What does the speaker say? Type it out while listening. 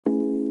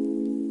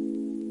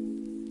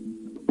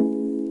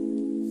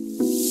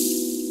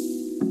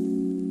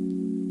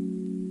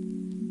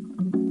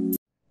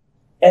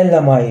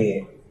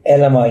LMIA,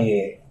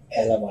 LMIA,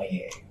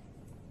 LMIA,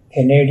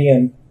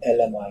 Canadian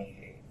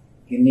LMIA,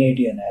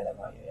 Canadian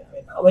LMIA. I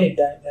mean, how many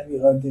times have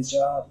you heard this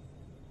job?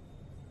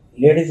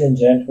 Ladies and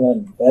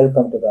gentlemen,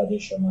 welcome to the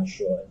Ajay Sharma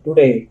show. And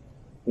today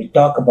we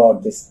talk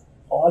about this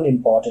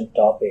all-important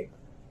topic,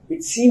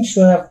 which seems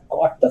to have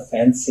caught the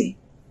fancy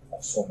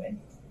of so many.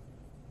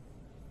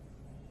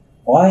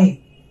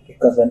 Why?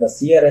 Because when the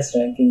CRS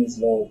ranking is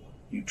low,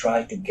 you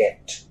try to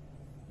getting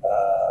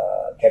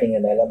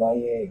an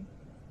LMIA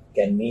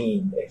can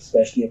mean,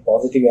 especially a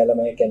positive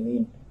LMIA can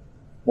mean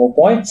more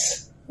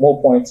points. More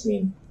points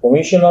mean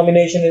provincial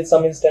nomination in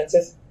some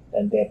instances,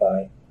 and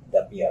thereby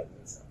the PR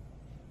visa.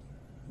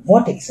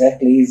 What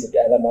exactly is it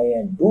LMIA,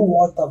 and do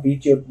watch the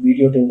video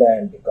till the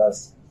end,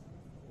 because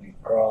we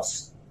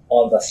cross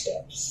all the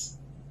steps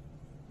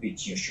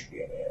which you should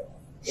be aware of.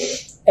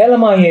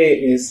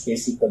 LMIA is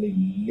basically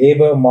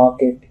Labor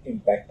Market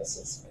Impact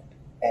Assessment.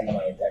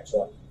 LMIA, that's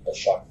what the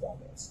short form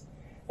is.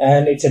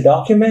 And it's a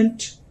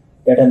document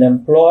that an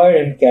employer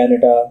in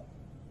Canada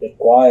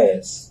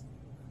requires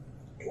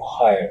to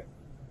hire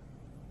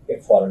a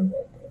foreign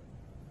worker.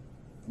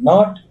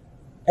 Not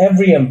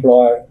every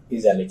employer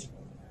is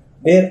eligible.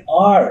 There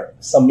are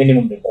some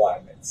minimum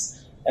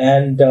requirements,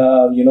 and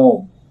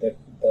the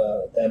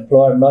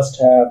employer must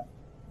have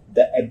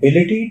the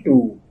ability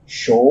to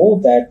show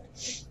that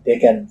they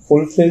can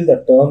fulfill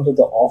the terms of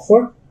the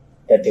offer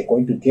that they're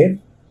going to give.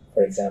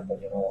 For example,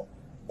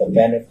 the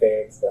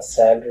benefits, the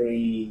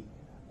salary,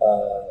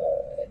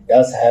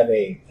 does have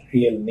a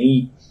real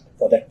need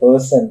for that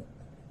person,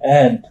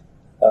 and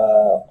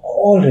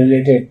all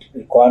related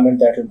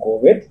requirements that will go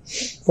with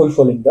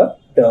fulfilling the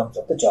terms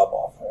of the job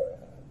offer.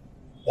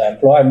 The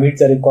employer meets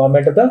the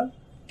requirement of the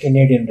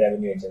Canadian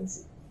Revenue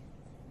Agency,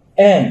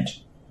 and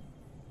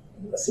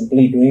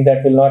simply doing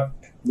that will not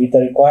meet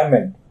the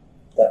requirement.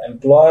 The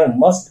employer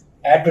must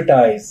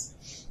advertise,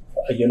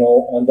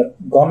 on the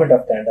Government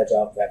of Canada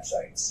job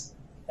websites,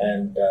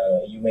 and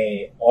you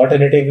may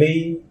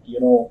alternatively,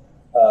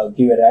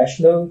 give a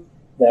rationale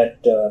that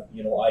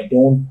I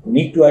don't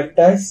need to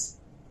advertise,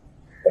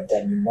 but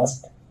then you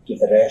must give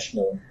the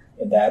rationale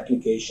in the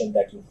application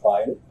that you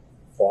file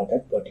for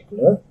that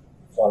particular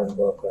foreign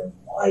worker.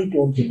 Why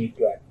don't you need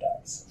to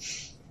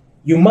advertise?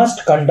 You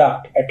must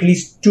conduct at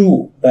least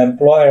two, the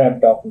employer I'm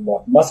talking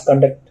about, must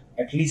conduct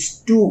at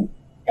least two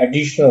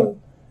additional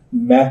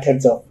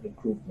methods of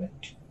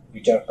recruitment,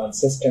 which are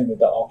consistent with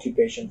the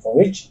occupation for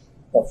which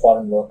the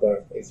foreign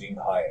worker is being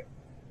hired.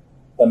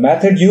 The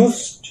method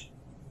used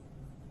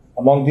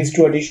among these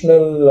two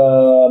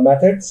additional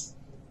methods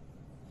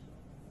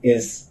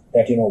is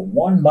that,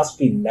 one must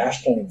be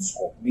national in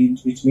scope,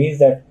 which means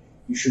that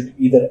you should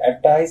either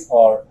advertise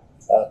or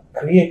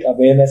create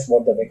awareness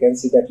about the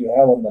vacancy that you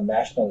have on the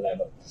national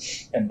level.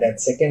 And then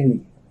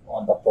secondly,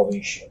 on the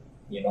provincial,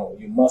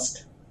 you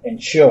must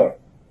ensure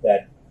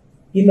that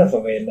enough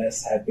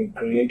awareness has been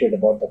created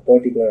about the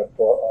particular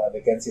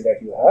vacancy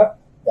that you have,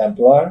 the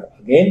employer,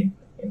 again,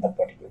 in the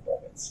particular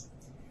province.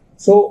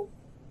 So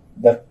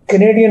the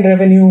Canadian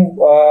Revenue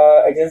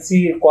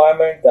Agency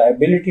requirement, the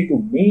ability to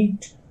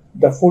meet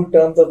the full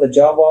terms of the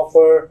job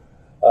offer,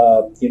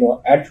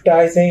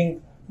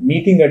 advertising,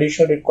 meeting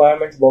additional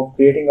requirements about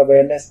creating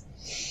awareness.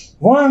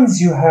 Once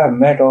you have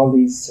met all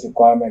these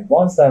requirements,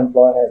 once the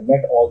employer has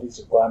met all these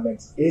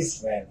requirements,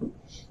 is when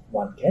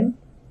one can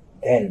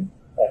then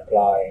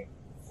apply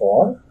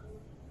for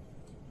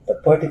the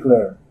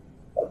particular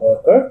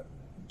worker,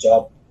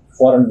 job,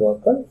 foreign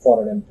worker,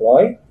 foreign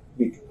employee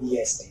with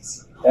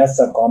ESDC. That's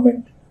the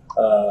government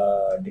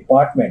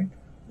department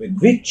with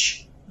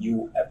which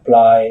you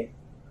apply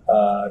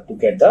to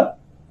get the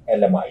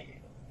LMIA.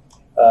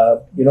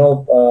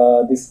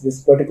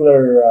 This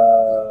particular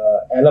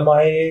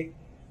LMIA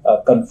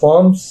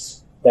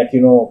confirms that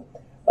you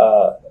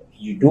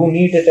do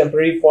need a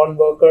temporary foreign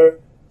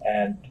worker,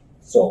 and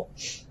so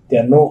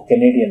there are no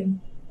Canadian.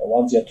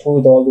 Once you're through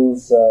with all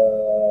those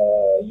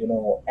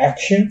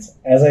actions,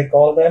 as I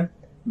call them,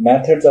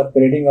 methods of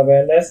creating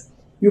awareness,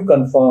 you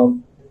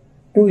confirm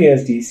to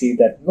ESDC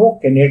that no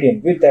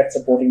Canadian, with that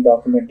supporting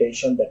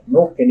documentation, that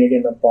no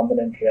Canadian or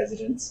permanent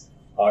residents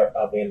are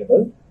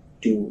available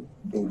to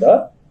do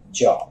the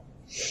job.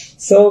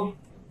 So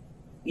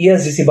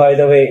ESDC, by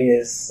the way,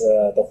 is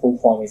the full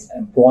form is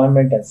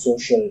Employment and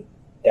Social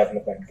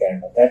Development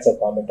Canada. That's a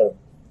Government of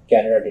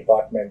Canada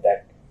department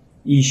that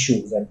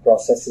issues and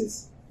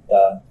processes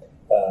the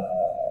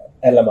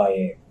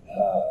LMIA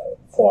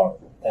for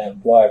the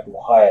employer to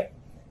hire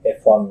a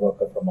foreign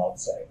worker from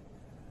outside.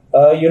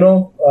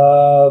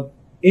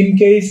 In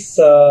case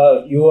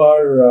you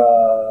are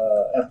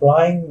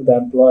applying, the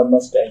employer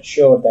must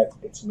ensure that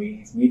it's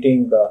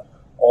meeting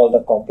all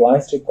the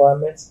compliance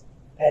requirements.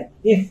 And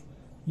if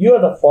you're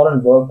the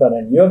foreign worker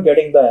and you're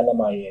getting the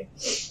LMIA,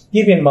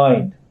 keep in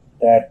mind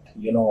that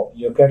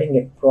you're getting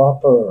a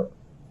proper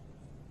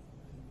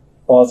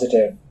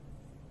positive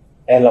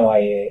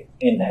LMIA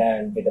in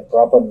hand with a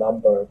proper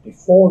number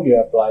before you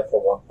apply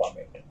for work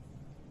permit.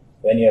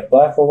 When you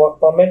apply for work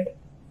permit,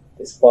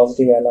 this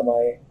positive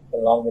LMIA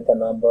along with a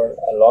number,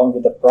 along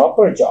with a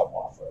proper job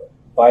offer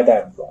by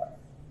the employer,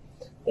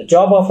 The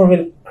job offer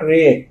will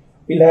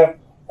have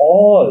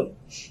all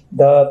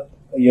the,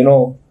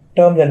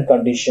 terms and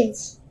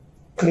conditions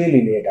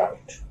clearly laid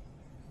out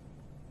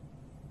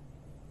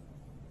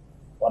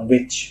on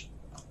which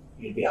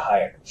you'll be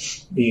hired.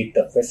 Be it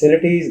the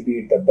facilities, be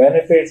it the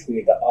benefits, be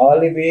it the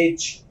hourly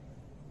wage,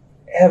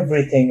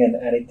 everything and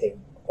anything,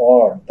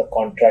 or the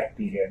contract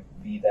period,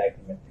 be the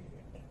agreement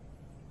period,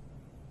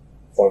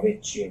 for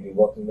which you'll be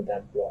working with the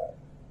employer.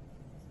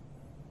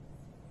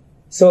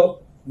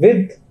 So,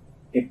 with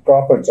a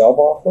proper job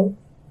offer,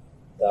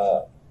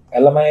 the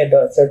LMIA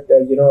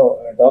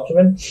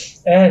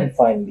document, and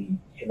finally,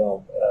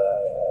 your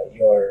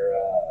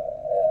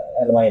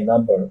LMIA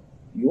number,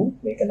 you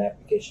make an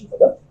application for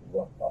the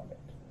work permit.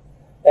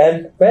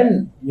 And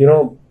when,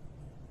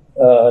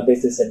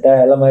 there's this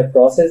entire LMIA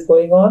process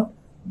going on,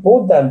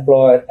 both the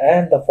employer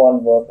and the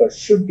foreign worker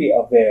should be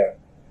aware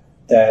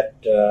that,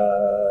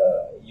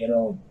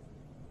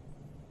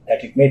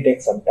 that it may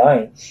take some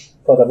time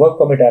for the work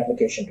permit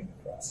application to be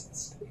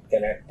processed. It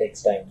can take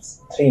time,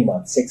 3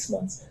 months, 6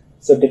 months.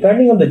 So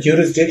depending on the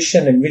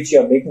jurisdiction in which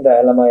you are making the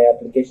LMIA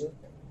application,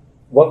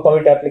 work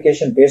permit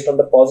application based on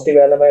the positive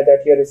LMIA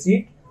that you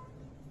received,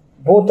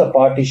 both the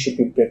parties should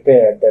be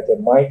prepared that there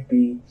might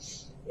be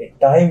a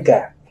time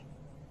gap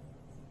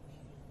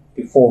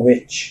before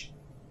which,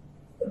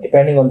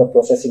 depending on the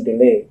processing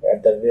delay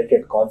at the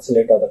related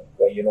consulate or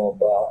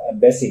the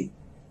embassy,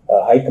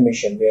 high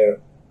commission where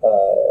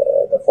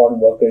the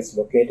foreign worker is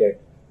located,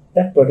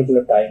 that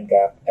particular time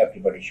gap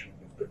everybody should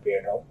be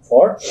prepared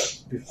for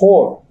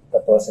before the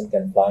person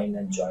can fly in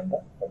and join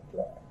the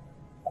employer.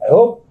 I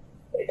hope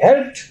it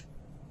helped,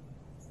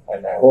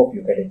 and I hope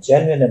you get a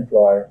genuine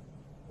employer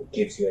who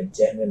gives you a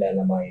genuine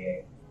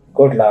LMIA.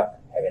 Good luck.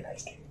 Have a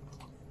nice day.